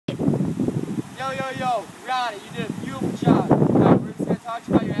Yo, Rihanna, you did a beautiful job. Alright, we're just gonna talk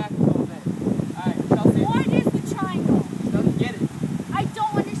to you about your acting a little bit. Alright, Chelsea. What is the triangle? She doesn't get it. I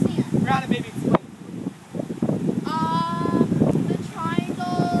don't understand. Rihanna, maybe explain it. The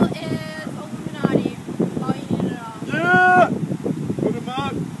triangle is Illuminati. All you need to know. Yeah! Put him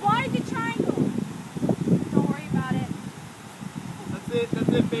up. Why the triangle? Don't worry about it. That's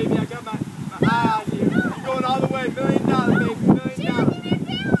it, baby. I got my eye on you. You're going all the way. $1 million, baby. $1 million. She's looking at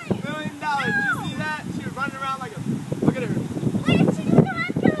Billy. $1 million. Did you see that? She was running around like a. Look at her. Look at she got the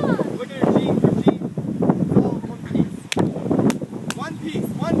headgear. Look at her jeans. Her jeans. It's all one piece.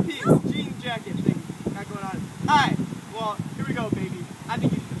 One piece. Jean jacket thing. Not going on. Alright. Well, here we go, baby. I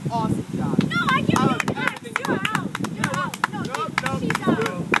think you did an awesome job. No, I give you love an X. everything You're out. You're out. No, Nope. she's out.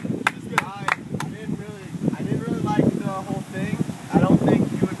 She's good. I didn't really like the whole thing. I don't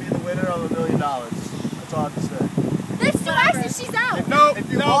think you would be the winner of $1 million. That's all I have to say. There's two X's. She's out.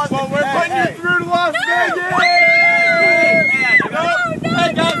 Well, we're putting you through to Las Vegas!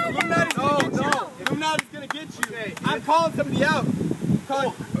 Hey guys, Illuminati's gonna get you. I'm calling somebody out.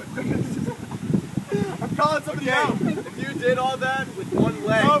 I'm calling somebody out. If you did all that with one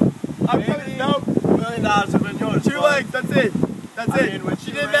leg, I'm coming. Nope. $1 million would have been yours. 2 legs. That's it. That's it. mean, with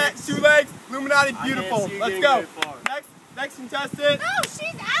She 2 did that. legs, 2 legs. Illuminati, I can't beautiful. see you Let's getting go. very far. Next contestant. No,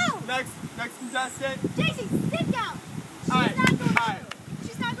 she's out. Next contestant. Daisy,